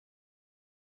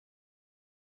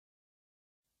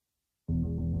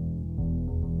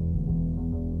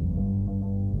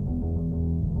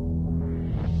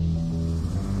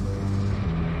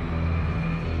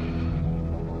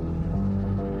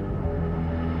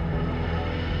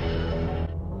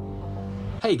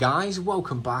Hey guys,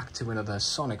 welcome back to another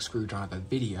sonic screwdriver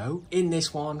video. In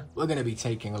this one, we're going to be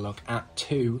taking a look at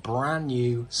two brand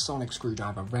new sonic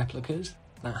screwdriver replicas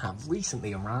that have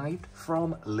recently arrived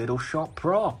from Little Shop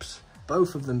Props.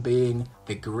 Both of them being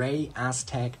the Grey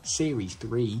Aztec Series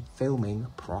 3 Filming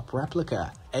Prop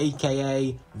Replica,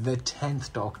 aka the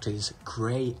 10th Doctor's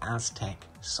Grey Aztec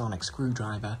sonic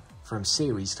screwdriver from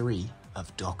Series 3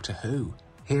 of Doctor Who.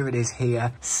 Here it is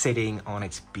here, sitting on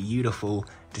its beautiful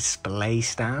display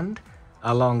stand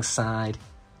alongside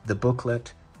the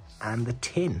booklet and the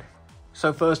tin.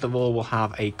 So first of all, we'll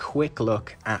have a quick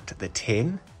look at the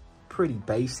tin. Pretty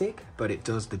basic, but it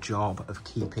does the job of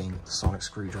keeping the sonic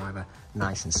screwdriver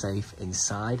nice and safe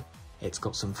inside. It's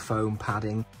got some foam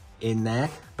padding in there,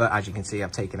 but as you can see,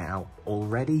 I've taken it out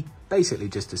already, basically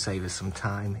just to save us some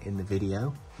time in the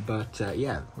video. But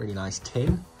yeah, really nice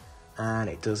tin, and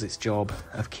it does its job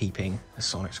of keeping a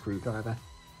sonic screwdriver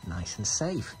nice and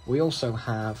safe. We also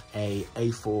have a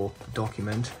A4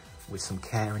 document with some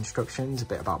care instructions, a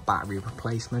bit about battery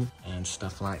replacement and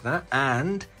stuff like that,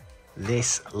 and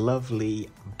this lovely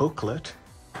booklet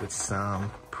with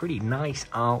some pretty nice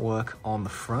artwork on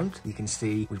the front. You can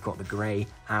see we've got the Grey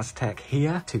Aztec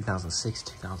here, 2006,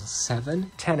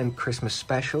 2007, Tennant Christmas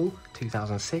Special,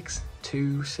 2006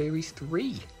 to Series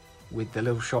 3, with the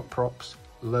Little Shop Props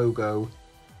logo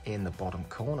in the bottom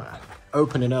corner.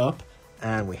 Opening up,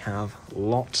 and we have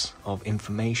lots of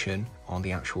information on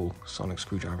the actual sonic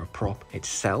screwdriver prop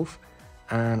itself,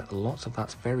 and lots of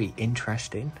that's very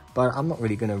interesting, but I'm not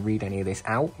really going to read any of this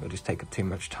out. It'll just take up too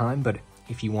much time. But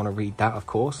if you want to read that, of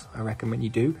course, I recommend you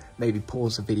do. Maybe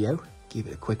pause the video, give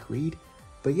it a quick read.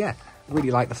 But yeah, really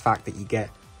like the fact that you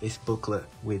get this booklet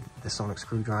with the sonic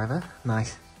screwdriver.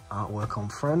 Nice artwork on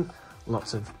front,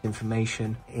 lots of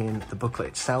information in the booklet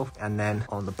itself, and then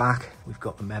on the back we've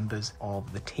got the members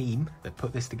of the team that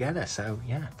put this together. So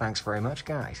yeah, thanks very much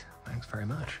guys, thanks very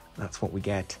much. That's what we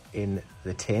get in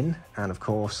the tin, and of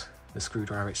course the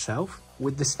screwdriver itself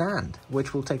with the stand,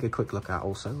 which we'll take a quick look at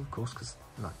also, of course, because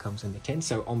that comes in the tin.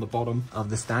 So on the bottom of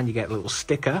the stand you get a little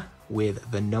sticker with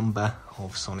the number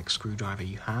of sonic screwdriver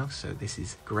you have. So this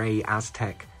is Grey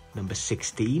Aztec number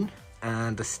 16,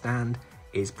 and the stand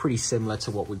is pretty similar to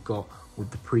what we've got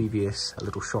with the previous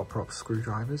Little Shop Prop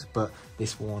screwdrivers, but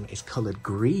this one is coloured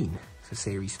green for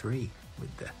Series 3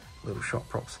 with the Little Shop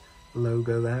Props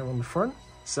logo there on the front.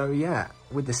 So yeah,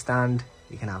 with the stand,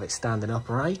 you can have it standing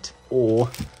upright, or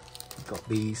you've got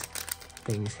these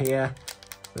things here,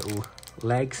 little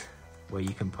legs, where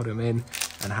you can put them in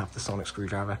and have the sonic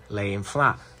screwdriver laying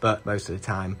flat. But most of the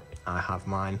time, I have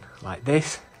mine like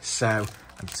this, so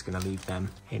I'm just going to leave them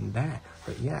in there.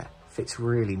 But yeah, fits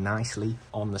really nicely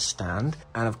on the stand.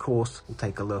 And of course, we'll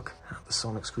take a look at the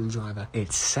sonic screwdriver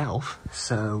itself.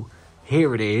 So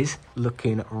here it is,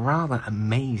 looking rather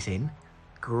amazing.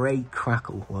 Great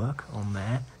crackle work on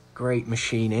there, great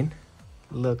machining,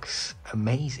 looks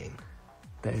amazing.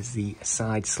 There's the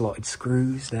side slotted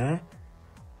screws there,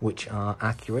 which are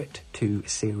accurate to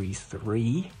Series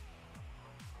 3.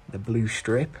 The blue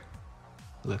strip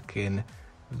looking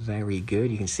very good.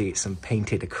 You can see it's some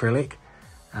painted acrylic,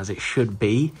 as it should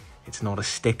be. It's not a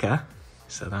sticker,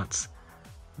 so that's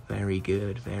very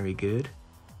good, very good.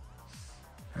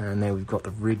 And then we've got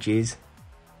the ridges,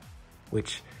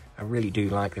 which I really do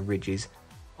like the ridges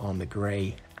on the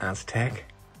Grey Aztec,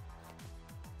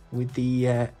 with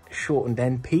the shortened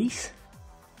end piece,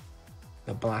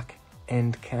 the black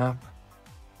end cap,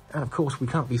 and of course we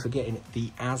can't be forgetting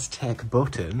the Aztec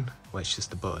button. Well, it's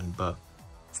just a button, but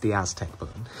it's the Aztec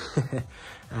button.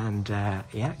 And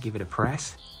yeah, give it a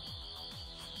press.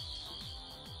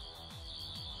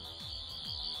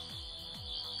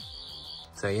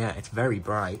 So yeah, it's very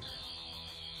bright.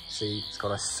 See, it's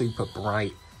got a super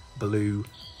bright blue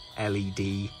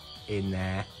LED in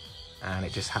there, and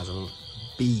it just has a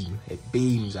beam. It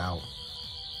beams out.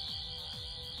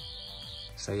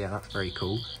 So yeah, that's very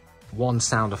cool. One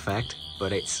sound effect,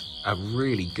 but it's a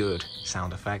really good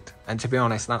sound effect. And to be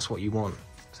honest, that's what you want.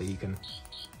 So you can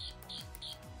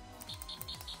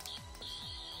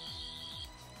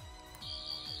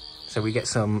we get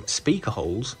some speaker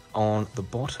holes on the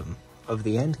bottom of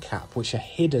the end cap, which are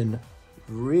hidden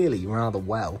really rather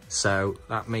well. So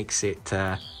that makes it,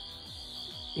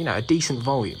 you know, a decent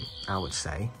volume, I would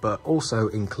say, but also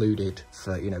included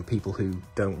for, you know, people who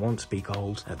don't want speaker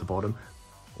holes at the bottom.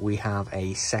 We have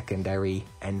a secondary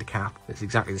end cap that's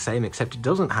exactly the same, except it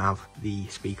doesn't have the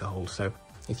speaker hole. So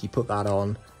if you put that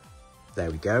on,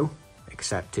 there we go,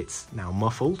 except it's now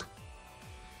muffled.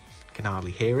 You can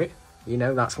hardly hear it. You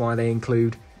know, that's why they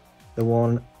include the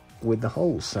one with the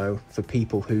holes. So for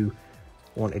people who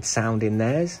wanted sound in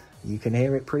theirs, you can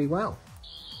hear it pretty well.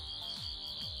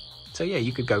 So yeah,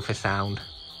 you could go for sound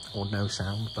or no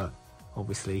sound, but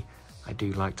obviously I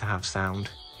do like to have sound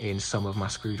in some of my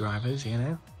screwdrivers, you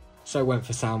know. So I went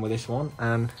for sound with this one,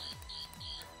 and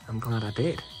I'm glad I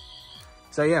did.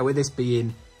 So yeah, with this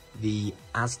being the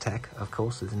Aztec, of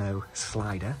course, there's no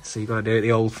slider, so you've got to do it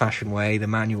the old-fashioned way, the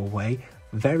manual way,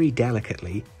 very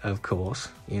delicately, of course,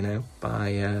 you know,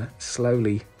 by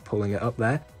slowly pulling it up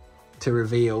there to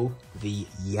reveal the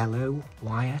yellow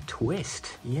wire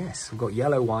twist. Yes, we've got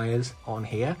yellow wires on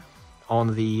here.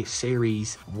 On the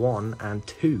Series 1 and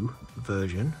 2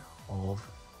 version of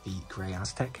the Grey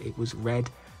Aztec, it was red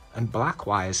and black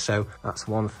wires, so that's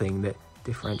one thing that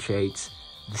differentiates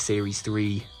the Series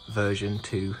 3 version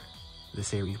to the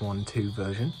Series 1 and 2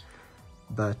 version.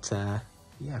 But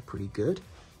yeah, pretty good,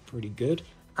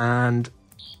 and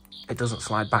it doesn't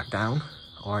slide back down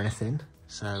or anything,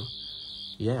 so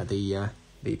yeah, the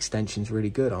extension's really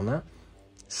good on that.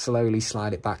 Slowly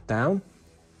slide it back down,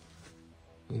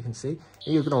 you can see.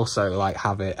 You can also like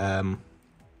have it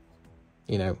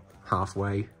you know,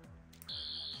 halfway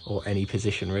or any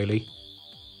position really,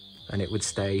 and it would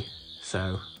stay,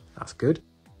 so that's good.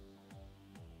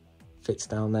 Fits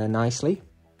down there nicely.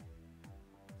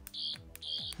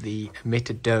 The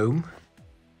emitter dome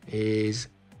is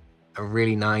a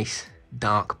really nice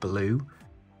dark blue.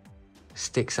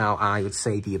 Sticks out, I would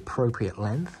say, the appropriate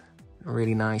length.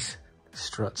 Really nice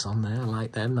struts on there, I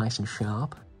like them, nice and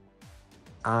sharp.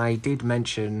 I did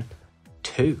mention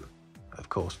two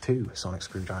sonic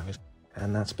screwdrivers,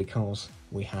 and that's because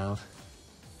we have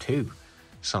two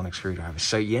sonic screwdrivers.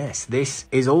 So yes, this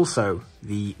is also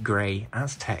the Grey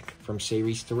Aztec from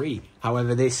Series 3.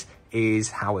 However, this is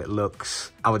how it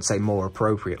looks, I would say, more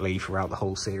appropriately throughout the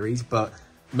whole series, but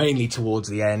mainly towards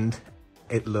the end,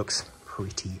 it looks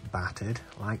pretty battered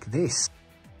like this.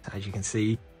 As you can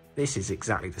see, this is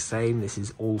exactly the same. This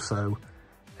is also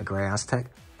a Grey Aztec,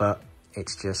 but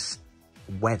it's just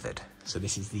weathered. So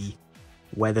this is the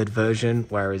weathered version,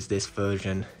 whereas this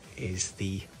version is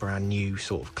the brand new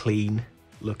sort of clean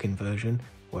looking version,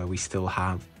 where we still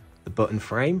have the button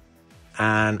frame.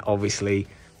 And obviously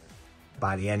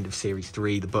by the end of Series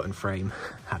 3, the button frame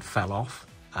had fell off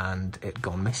and it had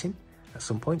gone missing at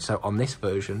some point. So on this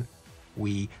version,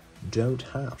 we don't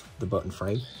have the button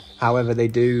frame. However, they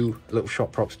do, little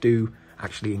shop props do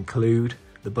actually include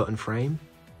the button frame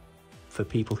for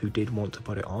people who did want to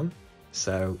put it on.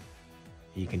 So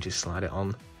you can just slide it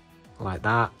on like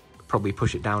that, probably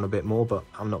push it down a bit more, but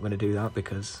I'm not going to do that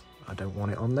because I don't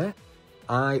want it on there.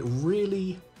 I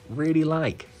really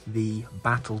like the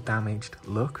battle damaged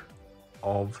look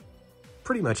of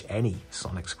pretty much any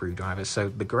sonic screwdriver. So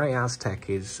the Grey Aztec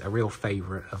is a real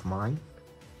favorite of mine,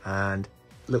 and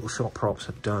Little Shop Props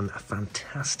have done a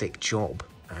fantastic job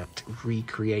at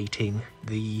recreating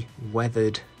the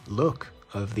weathered look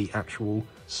of the actual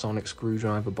sonic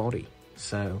screwdriver body.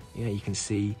 So yeah, you can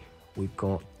see we've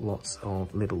got lots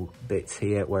of little bits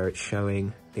here where it's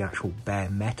showing the actual bare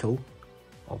metal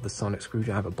of the sonic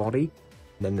screwdriver body.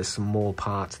 And then there's some more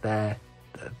parts there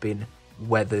that have been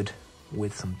weathered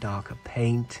with some darker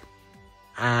paint.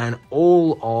 And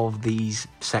all of these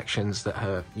sections that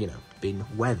have, you know, been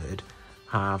weathered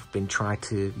have been tried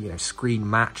to, you know, screen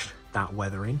match that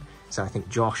weathering. So I think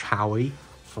Josh Howie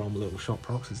from Little Shop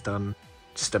Props has done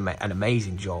just an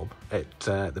amazing job at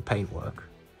the paintwork.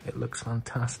 It looks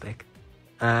fantastic.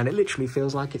 And it literally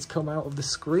feels like it's come out of the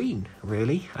screen,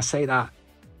 really. I say that,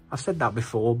 I've said that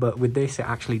before, but with this it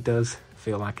actually does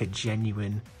feel like a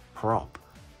genuine prop.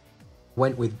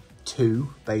 Went with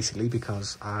two, basically,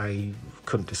 because I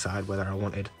couldn't decide whether I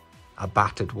wanted a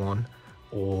battered one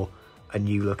or a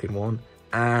new looking one.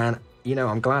 And, you know,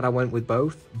 I'm glad I went with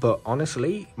both, but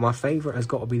honestly, my favourite has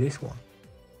got to be this one.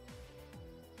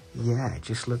 Yeah, it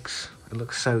just looks, it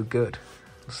looks so good.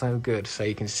 So good. So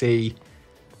you can see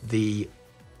the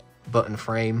button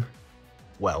frame,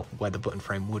 well, where the button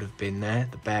frame would have been there,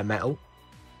 the bare metal,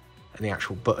 and the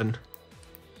actual button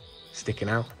sticking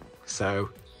out. So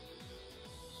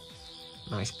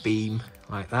nice beam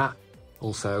like that.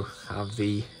 Also have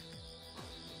the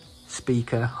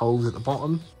speaker holes at the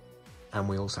bottom, and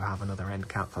we also have another end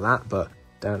cap for that, but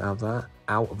don't have that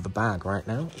out of the bag right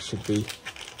now. It should be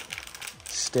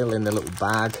still in the little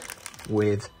bag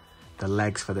with the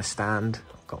legs for the stand.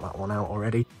 I've got that one out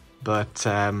already, but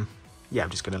yeah, I'm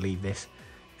just going to leave this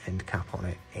end cap on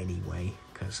it anyway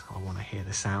because I want to hear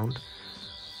the sound.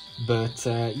 But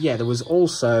yeah, there was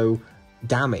also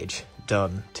damage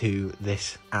done to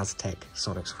this Aztec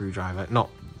sonic screwdriver, not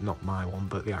my one,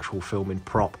 but the actual filming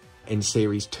prop in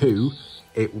Series 2.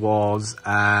 It was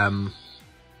how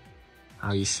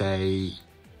you say,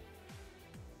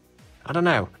 I don't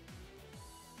know,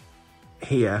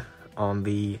 here on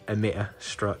the emitter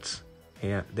struts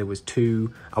here. There was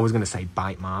 2, I was going to say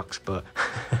bite marks, but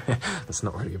that's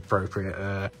not really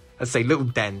appropriate. Let's say little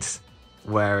dents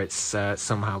where it's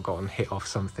somehow gotten hit off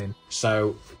something.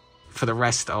 So for the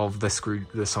rest of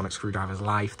the sonic screwdriver's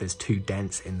life, there's 2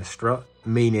 dents in the strut,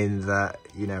 meaning that,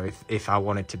 you know, if I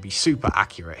wanted to be super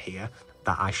accurate here,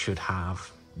 that I should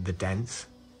have the dents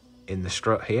in the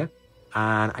strut here.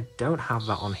 And I don't have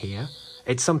that on here.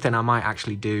 It's something I might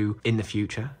actually do in the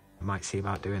future. I might see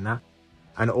about doing that.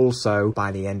 And also,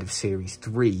 by the end of Series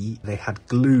 3, they had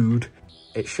glued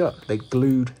it shut. They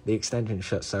glued the extension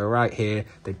shut. So right here,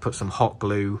 they put some hot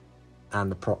glue and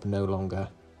the prop no longer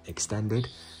extended.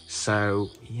 So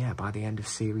yeah, by the end of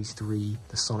Series 3,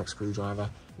 the sonic screwdriver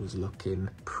was looking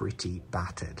pretty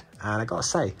battered. And I gotta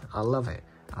say, I love it.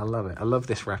 I love it. I love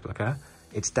this replica.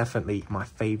 It's definitely my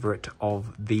favorite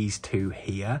of these 2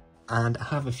 here. And I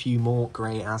have a few more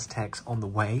Grey Aztecs on the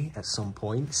way at some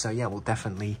point. So yeah, we'll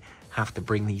definitely have to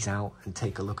bring these out and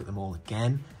take a look at them all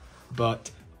again.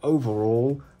 But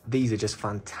overall, these are just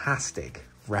fantastic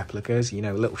replicas. You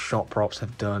know, Little Shot Props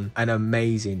have done an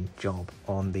amazing job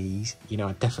on these. You know,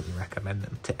 I definitely recommend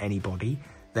them to anybody.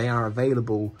 They are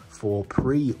available for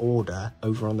pre-order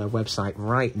over on their website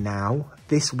right now.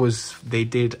 They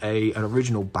did an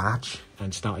original batch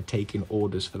and started taking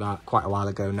orders for that quite a while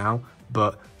ago now,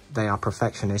 but they are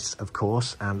perfectionists, of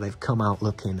course, and they've come out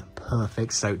looking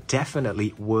perfect, so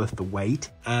definitely worth the wait.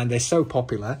 And they're so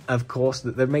popular, of course,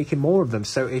 that they're making more of them.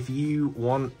 So if you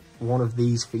want one of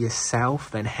these for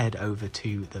yourself, then head over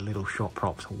to the Little Shot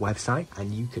Props website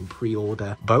and you can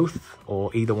pre-order both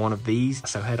or either one of these.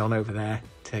 So head on over there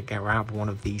to grab one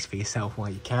of these for yourself while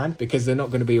you can, because they're not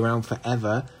going to be around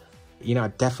forever. You know, I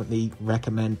definitely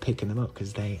recommend picking them up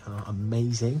because they are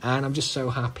amazing. And I'm just so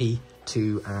happy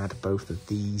to add both of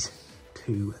these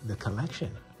to the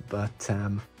collection. But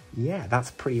yeah,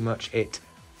 that's pretty much it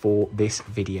for this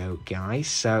video, guys.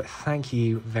 So thank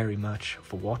you very much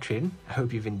for watching. I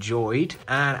hope you've enjoyed,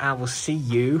 and I will see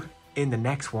you in the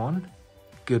next one.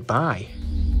 Goodbye.